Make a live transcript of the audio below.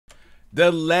The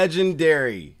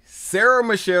legendary Sarah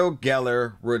Michelle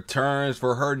Gellar returns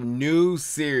for her new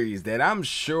series that I'm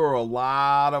sure a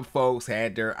lot of folks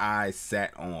had their eyes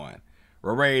set on.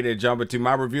 We're ready to jump into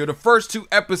my review of the first two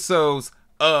episodes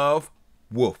of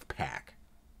Wolfpack.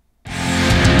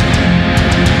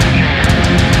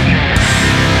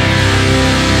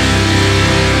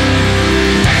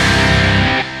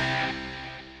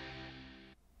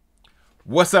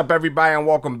 What's up, everybody, and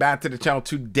welcome back to the channel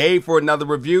today for another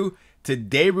review.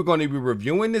 Today we're going to be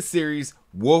reviewing the series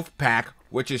Wolfpack,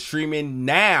 which is streaming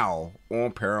now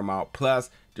on Paramount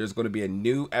Plus. There's going to be a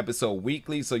new episode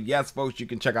weekly, so yes, folks, you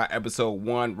can check out episode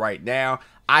 1 right now.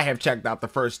 I have checked out the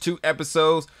first 2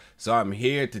 episodes, so I'm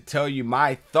here to tell you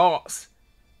my thoughts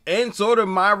and sort of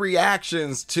my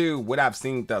reactions to what I've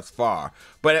seen thus far.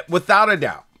 But without a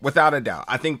doubt,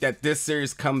 I think that this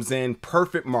series comes in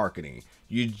perfect marketing.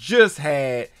 You just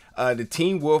had the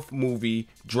Teen Wolf movie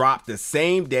drop the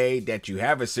same day that you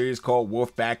have a series called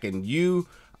Wolfpack, and you,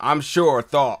 I'm sure,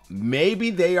 thought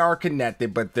maybe they are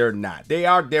connected, but they're not. They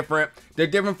are different. They're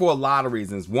different for a lot of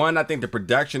reasons. One, I think the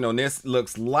production on this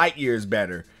looks light years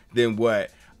better than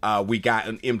what we got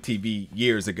on MTV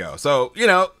years ago. So, you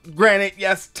know, granted,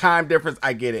 yes, time difference,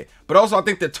 I get it. But also, I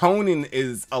think the toning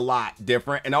is a lot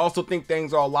different. And I also think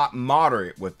things are a lot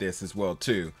moderate with this as well,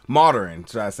 too. Modern,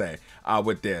 should I say,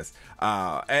 with this.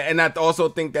 And I also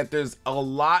think that there's a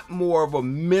lot more of a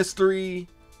mystery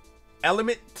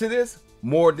element to this,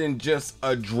 more than just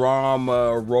a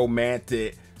drama,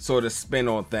 romantic sort of spin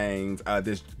on things.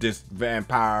 This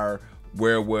vampire,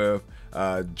 werewolf,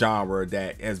 genre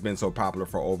that has been so popular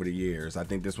for over the years. I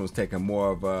think this one's taking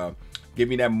more of a give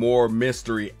me that more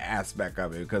mystery aspect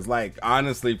of it, because like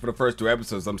honestly for the first 2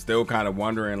 episodes I'm still kind of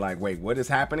wondering like, wait, what is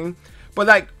happening? But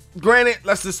like, granted,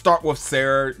 let's just start with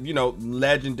Sarah, you know,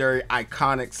 legendary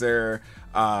iconic Sarah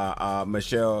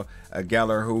Michelle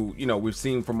Gellar, who, you know, we've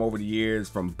seen from over the years,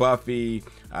 from Buffy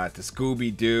to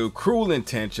Scooby-Doo, Cruel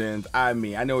Intentions. I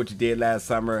mean, I Know What You Did Last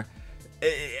Summer.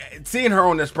 Seeing her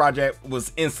on this project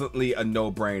was instantly a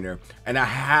no-brainer, and I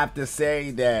have to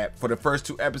say that for the first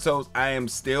 2 episodes I am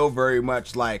still very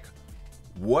much like,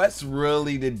 what's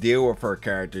really the deal with her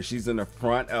character? She's in the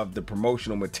front of the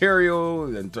promotional material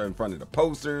and in front of the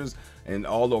posters and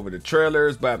all over the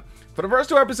trailers, but for the first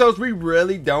 2 episodes we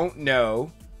really don't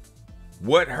know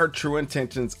what her true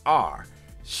intentions are.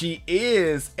 She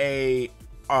is a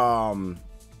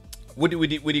what do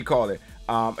you call it?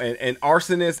 An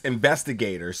arsonist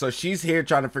investigator. So she's here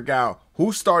trying to figure out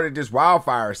who started this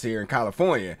wildfires here in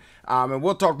California. And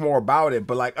we'll talk more about it.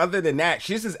 But like, other than that,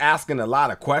 she's just asking a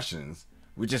lot of questions.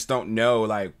 We just don't know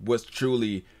like what's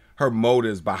truly her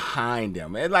motives behind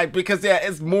them. And like, because yeah,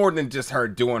 it's more than just her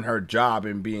doing her job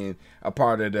and being a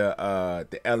part of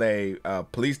the LA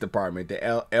police department,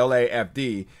 the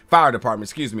LAFD fire department,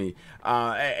 excuse me.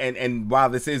 And while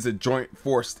this is a joint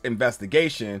force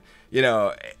investigation, you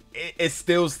know, it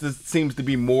still seems to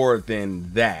be more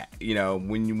than that, you know,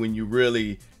 when you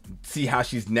really see how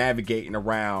she's navigating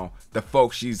around the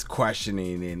folks she's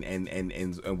questioning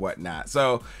and whatnot.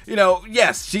 So, you know,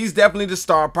 yes, she's definitely the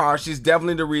star power. She's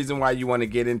definitely the reason why you want to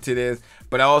get into this.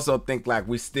 But I also think like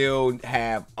we still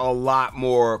have a lot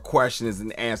more questions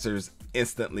and answers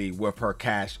instantly with her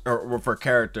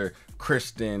character,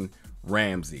 Kristen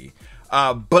Ramsey.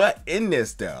 But in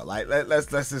this though, like let's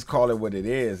just call it what it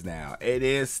is now. It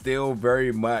is still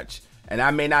very much, and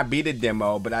I may not be the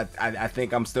demo, but I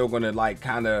think I'm still gonna like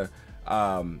kind of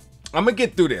I'm gonna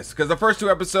get through this, because the first 2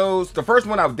 episodes, the first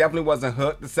one I definitely wasn't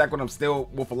hooked. The second one I'm still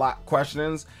with a lot of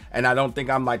questions, and I don't think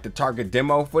I'm like the target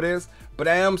demo for this, but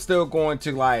I am still going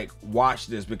to like watch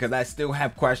this because I still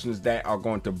have questions that are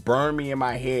going to burn me in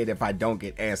my head if I don't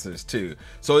get answers to.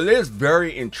 So it is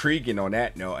very intriguing on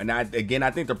that note. And I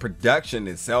think the production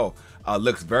itself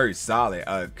looks very solid,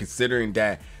 considering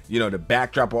that, you know, the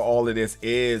backdrop of all of this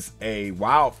is a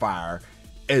wildfire.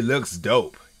 It looks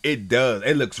dope. It does.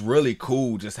 It looks really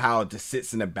cool just how it just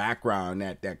sits in the background,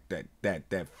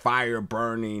 that fire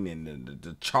burning and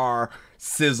the char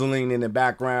sizzling in the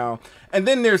background. And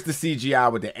then there's the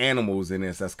CGI with the animals in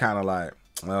this. That's kind of like,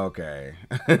 okay.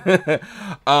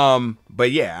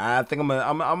 But yeah, I think I'm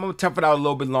gonna tough it out a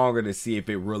little bit longer to see if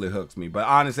it really hooks me. But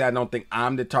honestly, I don't think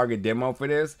I'm the target demo for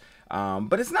this.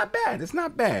 But it's not bad. It's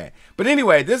not bad. But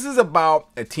anyway, this is about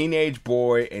a teenage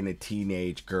boy and a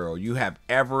teenage girl. You have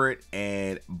Everett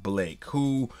and Blake,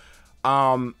 who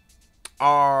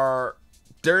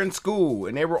they're in school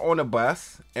and they were on a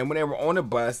bus. And when they were on a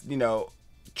bus, you know,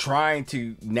 trying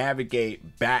to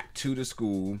navigate back to the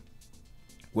school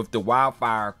with the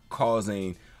wildfire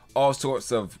causing all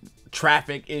sorts of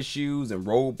traffic issues and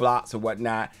roadblocks and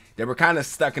whatnot, they were kind of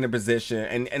stuck in a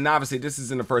position, and obviously this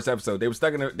is in the first episode. They were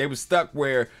stuck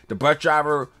where the bus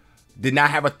driver did not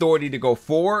have authority to go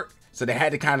forward, so they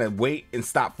had to kind of wait and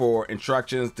stop for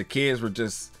instructions. The kids were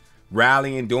just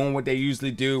rallying, doing what they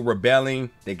usually do, rebelling.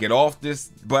 They get off this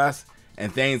bus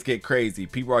and things get crazy.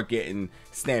 People are getting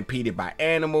stampeded by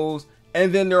animals,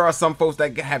 and then there are some folks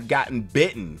that have gotten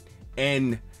bitten.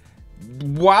 And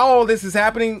while all this is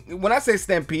happening, when I say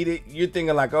stampeded, you're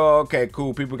thinking like, oh, okay,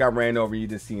 cool, people got ran over, you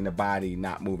just seeing the body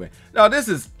not moving. No, this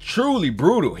is truly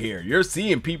brutal here. You're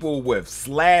seeing people with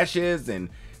slashes and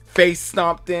face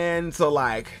stomped in. So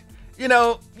like, you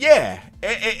know, yeah,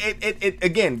 it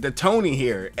again, the Tony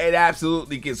here, it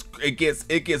absolutely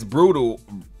gets brutal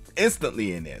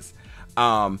instantly in this.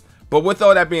 But with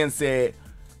all that being said,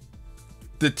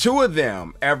 the two of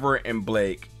them, Everett and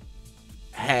Blake,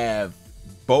 have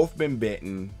both been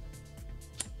bitten,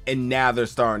 and now they're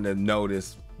starting to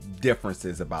notice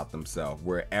differences about themselves,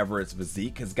 where Everett's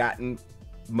physique has gotten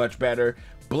much better.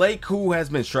 Blake, who has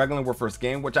been struggling with her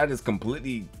skin, which I just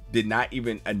completely did not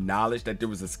even acknowledge that there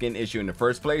was a skin issue in the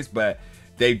first place, but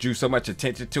they drew so much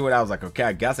attention to it. I was like, okay,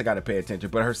 I guess I got to pay attention.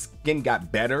 But her skin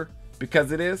got better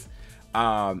because it is.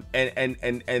 And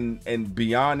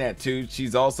beyond that too,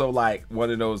 she's also like one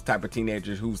of those type of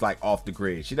teenagers who's like off the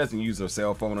grid. She doesn't use her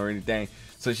cell phone or anything,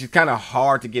 so she's kind of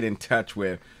hard to get in touch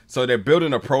with. So they're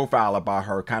building a profile about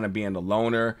her kind of being a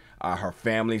loner. Her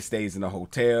family stays in a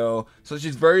hotel, so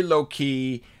she's very low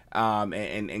key,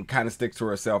 and kind of sticks to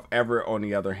herself. Everett, on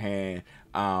the other hand,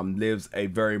 lives a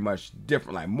very much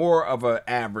different life, more of an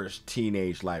average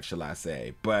teenage life, shall I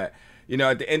say. But you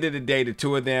know, at the end of the day, the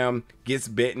two of them gets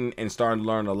bitten and starting to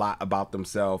learn a lot about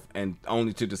themselves, and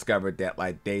only to discover that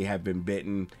like they have been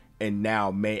bitten and now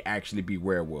may actually be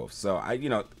werewolves. So you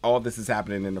know, all this is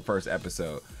happening in the first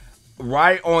episode.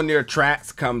 Right on their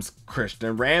tracks comes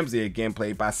Christian Ramsey, again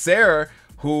played by Sarah,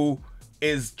 who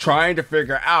is trying to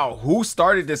figure out who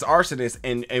started this arsonist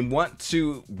and want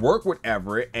to work with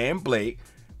Everett and Blake,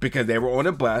 because they were on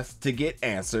a bus, to get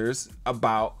answers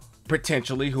about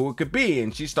potentially who it could be.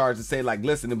 And she starts to say like,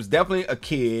 listen, it was definitely a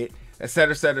kid,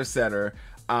 etc, etc, etc,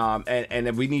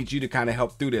 and we need you to kind of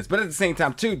help through this. But at the same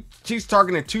time too, she's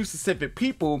targeting two specific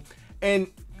people, and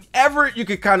Everett you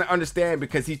could kind of understand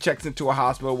because he checks into a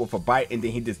hospital with a bite and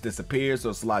then he just disappears, so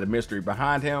it's a lot of mystery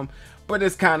behind him. But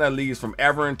this kind of leads from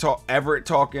Everett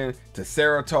talking to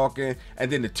Sarah talking, and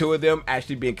then the two of them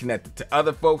actually being connected to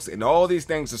other folks, and all these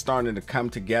things are starting to come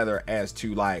together as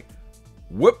to like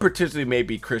what potentially may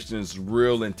be Christian's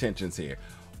real intentions here.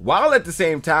 While at the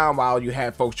same time, while you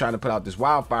have folks trying to put out this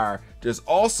wildfire, there's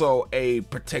also a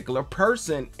particular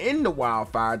person in the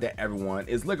wildfire that everyone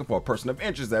is looking for, a person of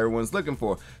interest that everyone's looking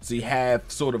for. So you have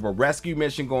sort of a rescue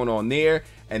mission going on there,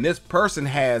 and this person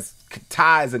has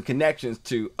ties and connections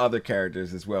to other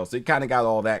characters as well. So you kind of got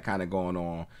all that kind of going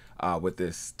on with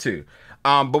this too.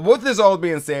 But with this all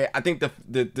being said, I think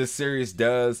this series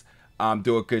does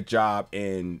do a good job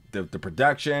in the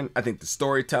production. I think the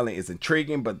storytelling is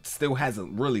intriguing, but still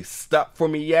hasn't really stuck for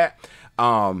me yet.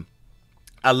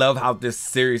 I love how this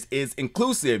series is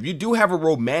inclusive. You do have a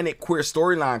romantic queer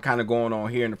storyline kind of going on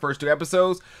here in the first two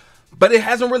episodes, but it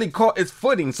hasn't really caught its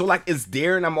footing. So like, it's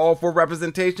there, and I'm all for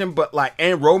representation, but like,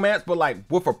 and romance, but like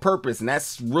with a purpose, and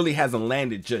that's really hasn't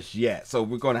landed just yet. So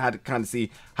we're going to have to kind of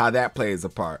see how that plays a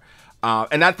part.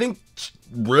 And I think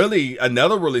really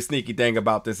another really sneaky thing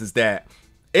about this is that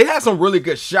it has some really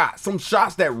good shots, some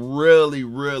shots that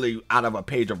really out of a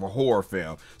page of a horror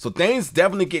film. So things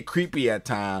definitely get creepy at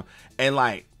times, and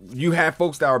like you have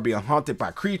folks that are being haunted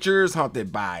by creatures,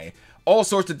 haunted by all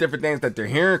sorts of different things that they're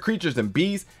hearing, creatures and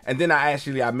beasts. And then I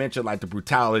mentioned like the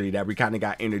brutality that we kind of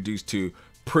got introduced to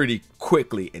pretty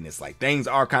quickly, and it's like things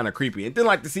are kind of creepy. And then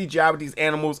like the CGI with these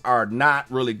animals are not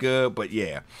really good, but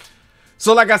yeah.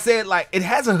 So like I said, like it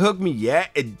hasn't hooked me yet.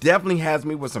 It definitely has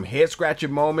me with some head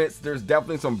scratching moments. There's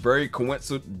definitely some very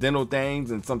coincidental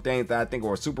things and some things that I think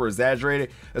are super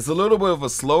exaggerated. It's a little bit of a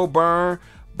slow burn,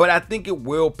 but I think it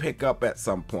will pick up at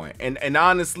some point. And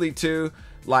honestly too,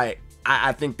 like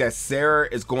I think that Sarah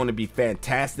is going to be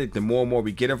fantastic the more and more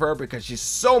we get of her, because she's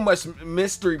so much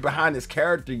mystery behind this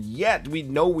character, yet we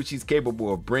know what she's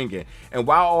capable of bringing. And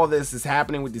while all this is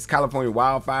happening with these California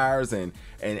wildfires and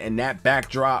that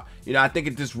backdrop, you know, I think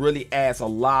it just really adds a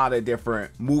lot of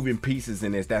different moving pieces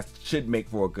in this that should make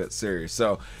for a good series.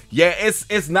 So yeah,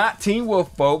 it's not Teen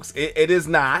Wolf, folks. It is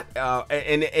not,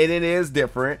 and it is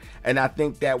different. And I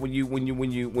think that when you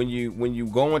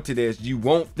go into this, you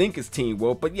won't think it's Teen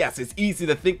Wolf, but yes, it's easy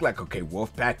to think like, okay,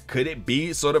 Wolfpack, could it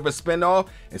be sort of a spinoff?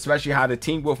 Especially how the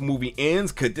Teen Wolf movie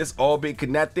ends. Could this all be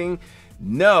connecting?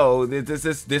 No, this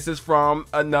is from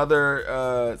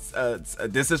another.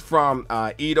 This is from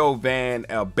Edo Van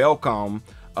Belkom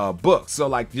book. So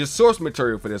like your source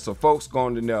material for this. So folks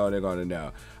going to know, they're going to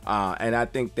know. And I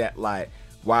think that like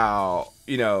while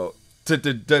you know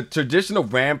the traditional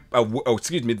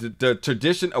the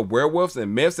tradition of werewolves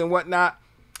and myths and whatnot,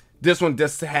 this one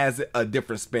just has a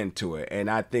different spin to it. And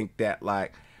I think that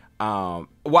like. While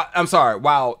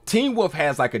Teen Wolf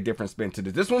has like a different spin to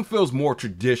this one feels more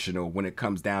traditional when it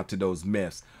comes down to those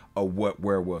myths of what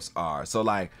werewolves are. So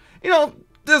like, you know,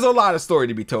 there's a lot of story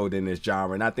to be told in this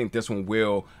genre, and I think this one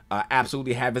will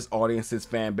absolutely have its audience, its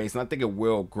fan base, and I think it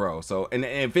will grow. So, and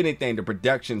if anything, the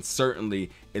production certainly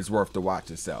is worth the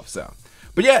watch itself. So,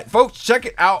 but yeah, folks, check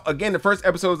it out. Again, the first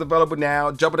episode is available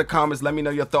now. Jump in the comments. Let me know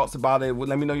your thoughts about it.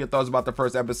 Let me know your thoughts about the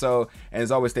first episode. And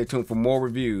as always, stay tuned for more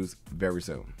reviews very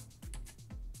soon.